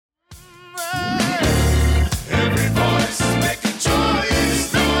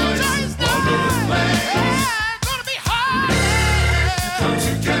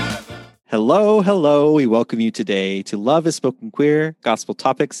Hello, hello. We welcome you today to Love is Spoken Queer, Gospel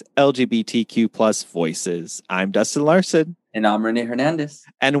Topics, LGBTQ plus Voices. I'm Dustin Larson. And I'm Rene Hernandez.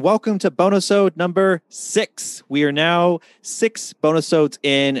 And welcome to Bonusode number 6. We are now 6 bonusodes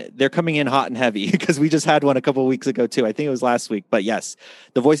in. They're coming in hot and heavy because we just had one a couple of weeks ago too. I think it was last week. But yes,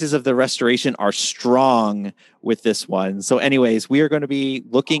 the Voices of the Restoration are strong with this one. So anyways, we are going to be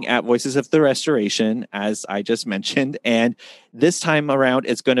looking at Voices of the Restoration, as I just mentioned. And this time around,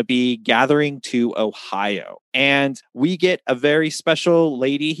 it's going to be Gathering to Ohio. And we get a very special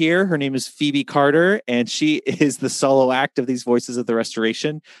lady here. Her name is Phoebe Carter, and she is the solo act of these Voices of the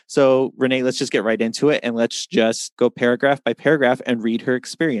Restoration. So Renee, let's just get right into it. And let's just go paragraph by paragraph and read her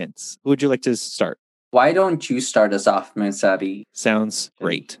experience. Who would you like to start? Why don't you start us off, Miss Abby? Sounds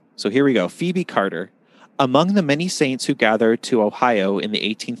great. So here we go. Phoebe Carter. Among the many saints who gathered to Ohio in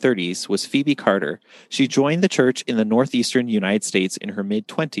the 1830s was Phoebe Carter. She joined the church in the northeastern United States in her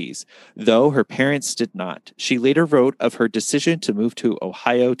mid-20s, though her parents did not. She later wrote of her decision to move to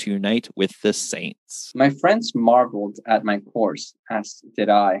Ohio to unite with the saints. My friends marveled at my course, as did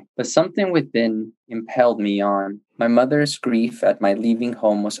I, but something within impelled me on. My mother's grief at my leaving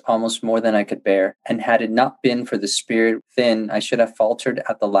home was almost more than I could bear, and had it not been for the spirit within, I should have faltered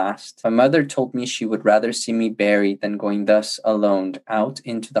at the last. My mother told me she would rather see me buried than going thus alone out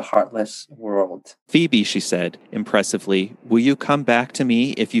into the heartless world. Phoebe, she said, impressively, will you come back to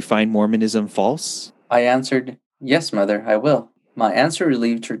me if you find Mormonism false? I answered, yes, mother, I will. My answer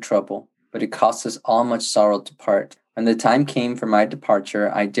relieved her trouble, but it cost us all much sorrow to part. When the time came for my departure,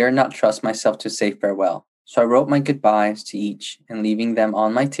 I dared not trust myself to say farewell. So I wrote my goodbyes to each, and leaving them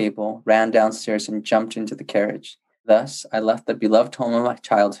on my table, ran downstairs and jumped into the carriage. Thus, I left the beloved home of my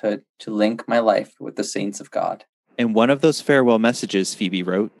childhood to link my life with the saints of God. In one of those farewell messages, Phoebe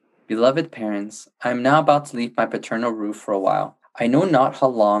wrote, Beloved parents, I am now about to leave my paternal roof for a while. I know not how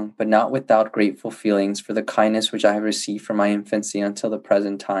long, but not without grateful feelings for the kindness which I have received from my infancy until the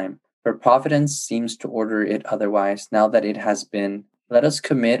present time. For Providence seems to order it otherwise now that it has been. Let us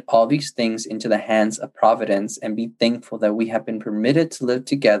commit all these things into the hands of Providence and be thankful that we have been permitted to live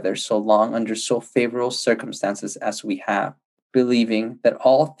together so long under so favorable circumstances as we have, believing that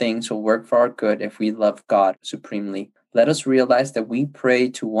all things will work for our good if we love God supremely. Let us realize that we pray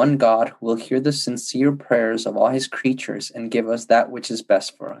to one God who will hear the sincere prayers of all his creatures and give us that which is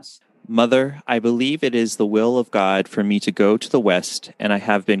best for us. Mother, I believe it is the will of God for me to go to the West, and I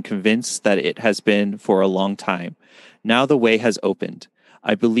have been convinced that it has been for a long time. Now the way has opened.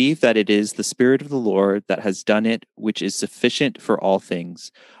 I believe that it is the Spirit of the Lord that has done it, which is sufficient for all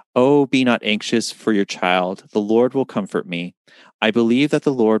things. Oh, be not anxious for your child. The Lord will comfort me. I believe that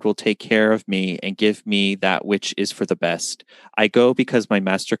the Lord will take care of me and give me that which is for the best. I go because my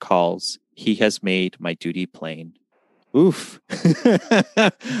master calls. He has made my duty plain. Oof.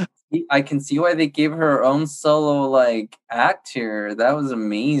 I can see why they gave her own solo act here. That was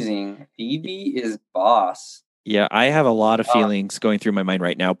amazing. Phoebe is boss. Yeah, I have a lot of feelings going through my mind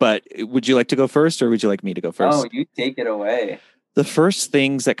right now, but would you like to go first or would you like me to go first? Oh, you take it away. The first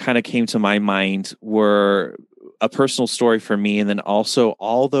things that kind of came to my mind were a personal story for me, and then also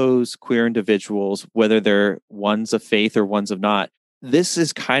all those queer individuals, whether they're ones of faith or ones of not. This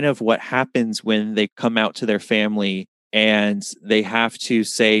is kind of what happens when they come out to their family and they have to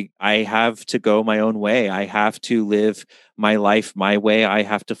say, I have to go my own way. I have to live my life my way. I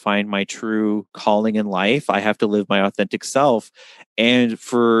have to find my true calling in life. I have to live my authentic self. And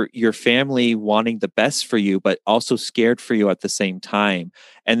for your family wanting the best for you, but also scared for you at the same time.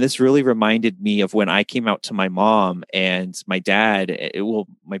 And this really reminded me of when I came out to my mom and my dad,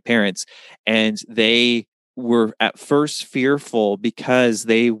 my parents, and they were at first fearful because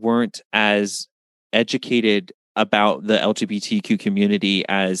they weren't as educated about the LGBTQ community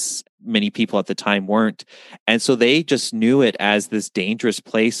as many people at the time weren't. And so they just knew it as this dangerous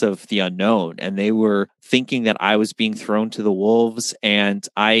place of the unknown. And they were thinking that I was being thrown to the wolves. And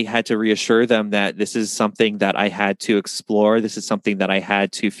I had to reassure them that this is something that I had to explore. This is something that I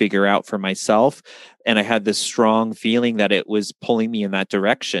had to figure out for myself. And I had this strong feeling that it was pulling me in that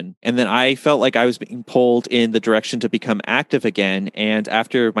direction. And then I felt like I was being pulled in the direction to become active again. And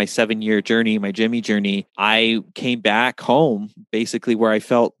after my 7-year journey, my Jimmy journey, I came back home, basically where I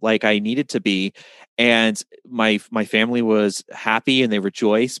felt like I needed to be. And my family was happy and they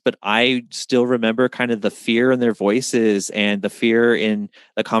rejoiced, but I still remember kind of the fear in their voices and the fear in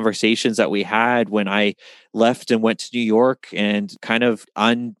the conversations that we had when I left and went to New York and kind of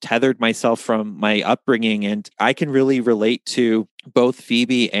untethered myself from my upbringing. And I can really relate to both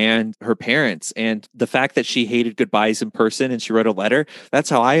Phoebe and her parents. And the fact that she hated goodbyes in person and she wrote a letter, that's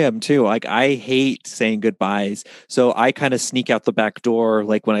how I am too. Like, I hate saying goodbyes. So I kind of sneak out the back door,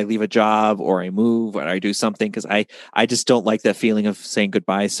 like when I leave a job or I move or I do something, because I just don't like that feeling of saying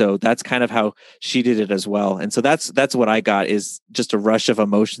goodbye. So that's kind of how she did it as well. And so that's what I got, is just a rush of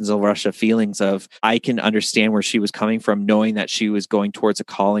emotions, a rush of feelings of, I can understand where she was coming from, knowing that she was going towards a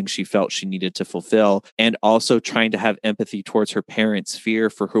calling she felt she needed to fulfill, and also trying to have empathy towards her parents' fear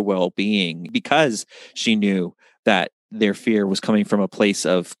for her well-being, because she knew that their fear was coming from a place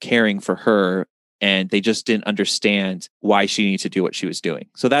of caring for her, and they just didn't understand why she needed to do what she was doing.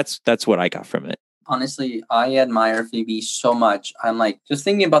 So that's what I got from it. Honestly, I admire Phoebe so much. I'm like, just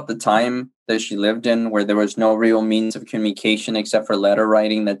thinking about the time that she lived in, where there was no real means of communication except for letter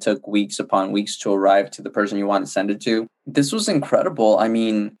writing that took weeks upon weeks to arrive to the person you want to send it to. This was incredible. I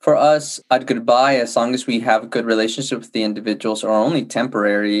mean, for us, a goodbye, as long as we have a good relationship with the individuals, are only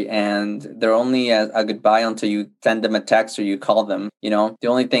temporary, and they're only a goodbye until you send them a text or you call them. The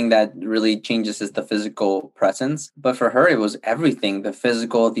only thing that really changes is the physical presence. But for her, it was everything: the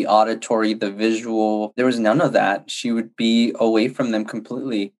physical, the auditory, the visual. There was none of that. She would be away from them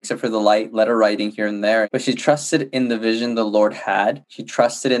completely, except for the light letter writing here and there. But she trusted in the vision the Lord had. She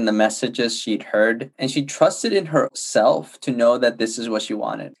trusted in the messages she'd heard, and she trusted in herself to know that this is what she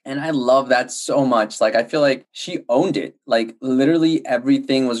wanted. And I love that so much. Like, I feel like she owned it. Like, literally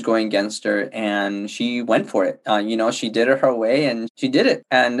everything was going against her, and she went for it. She did it her way, and she did it.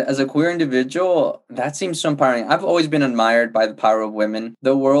 And as a queer individual, that seems so empowering. I've always been admired by the power of women.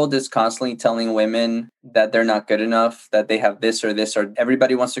 The world is constantly telling women that they're not good enough, that they have this, or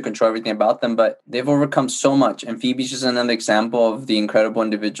everybody wants to control everything about them, but they've overcome so much. And Phoebe's just another example of the incredible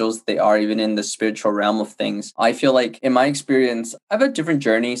individuals they are, even in the spiritual realm of things. I feel like, in my experience, I've had different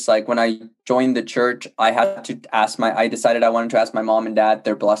journeys. Like, when I joined the church, I decided I wanted to ask my mom and dad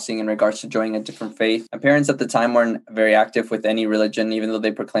their blessing in regards to joining a different faith. My parents at the time weren't very active with any religion, even though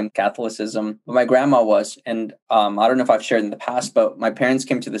they proclaimed Catholicism. But my grandma was. And I don't know if I've shared in the past, but my parents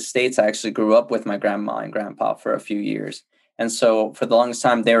came to the States. I actually grew up with my grandma and grandpa for a few years. And so for the longest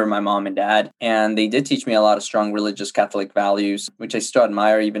time, they were my mom and dad. And they did teach me a lot of strong religious Catholic values, which I still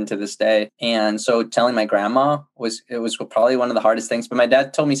admire even to this day. And so telling my grandma was probably one of the hardest things. But my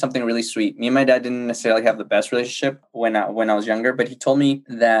dad told me something really sweet. Me and my dad didn't necessarily have the best relationship when I was younger, but he told me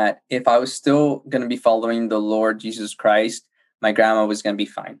that if I was still going to be following the Lord Jesus Christ, my grandma was going to be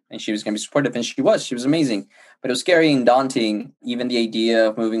fine, and she was going to be supportive. And she was amazing. But it was scary and daunting, even the idea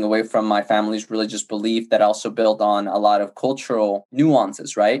of moving away from my family's religious belief that also built on a lot of cultural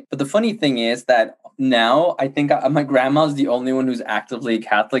nuances, right? But the funny thing is that now I think my grandma's the only one who's actively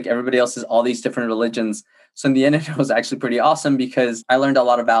Catholic. Everybody else is all these different religions. So in the end, it was actually pretty awesome, because I learned a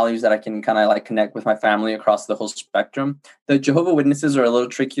lot of values that I can kind of like connect with my family across the whole spectrum. The Jehovah's Witnesses are a little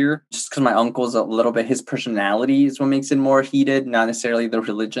trickier, just because my uncle's a little bit, his personality is what makes it more heated, not necessarily the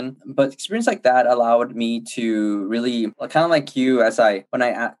religion. But experience like that allowed me to really, kind of like you, when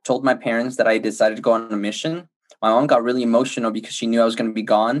I told my parents that I decided to go on a mission, my mom got really emotional because she knew I was going to be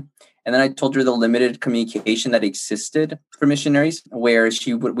gone. And then I told her the limited communication that existed for missionaries, where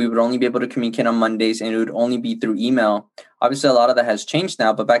we would only be able to communicate on Mondays, and it would only be through email. Obviously, a lot of that has changed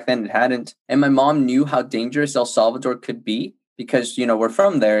now, but back then it hadn't. And my mom knew how dangerous El Salvador could be, because, we're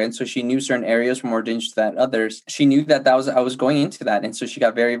from there. And so she knew certain areas were more dangerous than others. She knew that I was going into that. And so she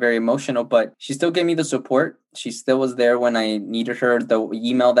got very, very emotional, but she still gave me the support. She still was there when I needed her. The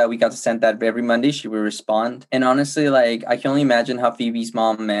email that we got to send that every Monday, she would respond. And honestly, like, I can only imagine how Phoebe's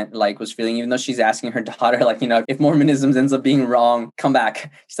mom was feeling, even though she's asking her daughter, if Mormonism ends up being wrong, come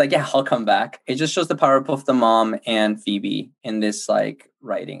back. She's like, yeah, I'll come back. It just shows the power of both the mom and Phoebe in this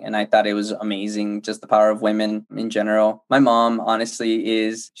writing. And I thought it was amazing, just the power of women in general. My mom,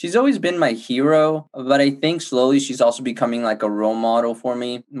 honestly, she's always been my hero, but I think slowly she's also becoming like a role model for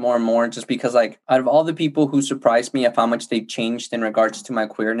me more and more, just because out of all the people who surprised me of how much they've changed in regards to my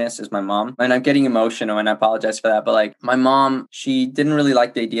queerness is my mom. And I'm getting emotional, and I apologize for that. But my mom, she didn't really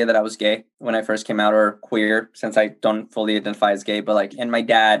like the idea that I was gay when I first came out, or queer, since I don't fully identify as gay. But and my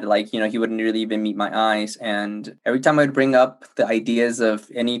dad, he wouldn't really even meet my eyes. And every time I would bring up the ideas of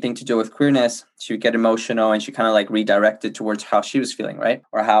anything to do with queerness, she would get emotional, and she kind of redirected towards how she was feeling, right?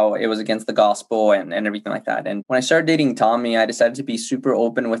 Or how it was against the gospel and everything like that. And when I started dating Tommy, I decided to be super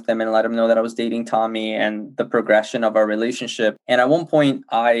open with them and let him know that I was dating Tommy and the progression of our relationship. And at one point,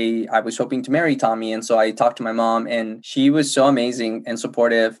 I was hoping to marry Tommy. And so I talked to my mom, and she was so amazing and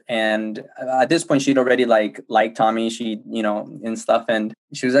supportive. And at this point, she'd already liked Tommy, and stuff. And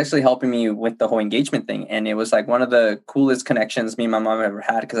she was actually helping me with the whole engagement thing. And it was one of the coolest connections me and my mom ever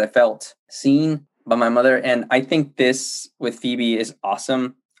had, because I felt seen, about my mother. And I think this with Phoebe is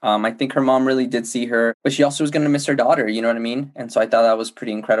awesome. I think her mom really did see her, but she also was going to miss her daughter. You know what I mean? And so I thought that was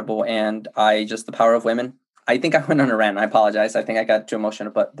pretty incredible. And the power of women. I think I went on a rant. I apologize. I think I got too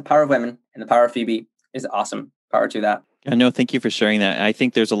emotional, but the power of women and the power of Phoebe is awesome. Power to that. No, thank you for sharing that. I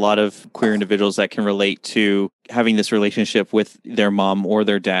think there's a lot of queer individuals that can relate to having this relationship with their mom or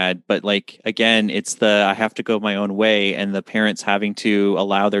their dad. But like, again, it's I have to go my own way, and the parents having to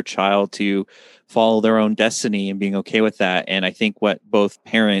allow their child to follow their own destiny and being okay with that. And I think what both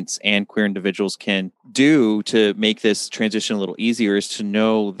parents and queer individuals can do to make this transition a little easier is to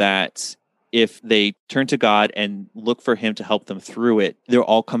know that if they turn to God and look for him to help them through it, they'll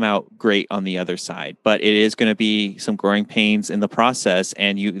all come out great on the other side. But it is going to be some growing pains in the process,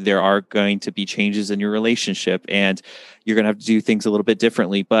 and there are going to be changes in your relationship, and you're going to have to do things a little bit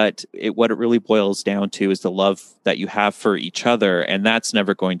differently. But what it really boils down to is the love that you have for each other, and that's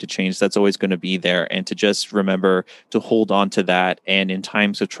never going to change. That's always going to be there. And to just remember to hold on to that, and in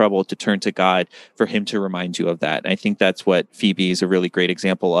times of trouble, to turn to God for him to remind you of that. And I think that's what Phoebe is a really great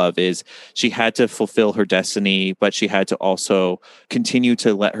example of, is she had to fulfill her destiny, but she had to also continue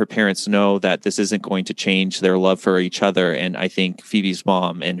to let her parents know that this isn't going to change their love for each other. And I think Phoebe's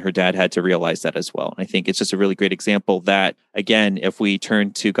mom and her dad had to realize that as well. And I think it's just a really great example that, again, if we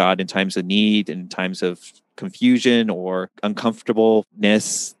turn to God in times of need and in times of confusion or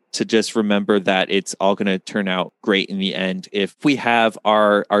uncomfortableness, to just remember that it's all going to turn out great in the end if we have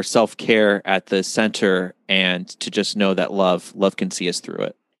our self-care at the center, and to just know that love can see us through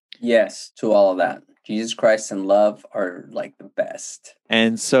it. Yes, to all of that. Jesus Christ and love are like the best.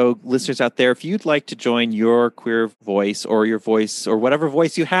 And so, listeners out there, if you'd like to join your queer voice or your voice or whatever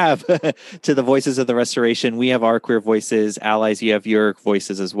voice you have to the Voices of the Restoration, we have our queer voices. Allies, you have your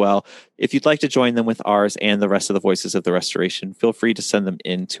voices as well. If you'd like to join them with ours and the rest of the Voices of the Restoration, feel free to send them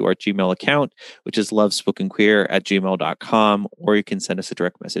into our Gmail account, which is lovespokenqueer@gmail.com, or you can send us a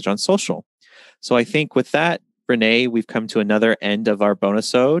direct message on social. So I think with that, Renee, we've come to another end of our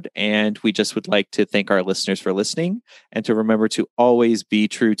bonus-ode, and we just would like to thank our listeners for listening, and to remember to always be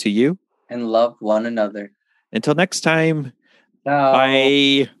true to you and love one another. Until next time, ciao.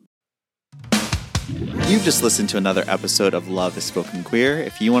 Bye. You've just listened to another episode of Love is Spoken Queer.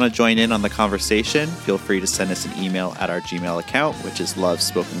 If you want to join in on the conversation, feel free to send us an email at our Gmail account, which is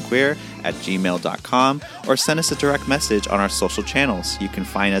lovespokenqueer@gmail.com, or send us a direct message on our social channels. You can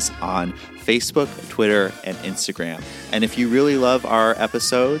find us on Facebook, Twitter, and Instagram. And if you really love our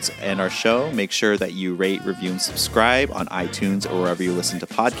episodes and our show, make sure that you rate, review, and subscribe on iTunes or wherever you listen to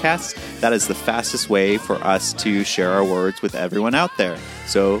podcasts. That is the fastest way for us to share our words with everyone out there.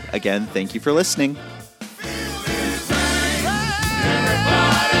 So again, thank you for listening.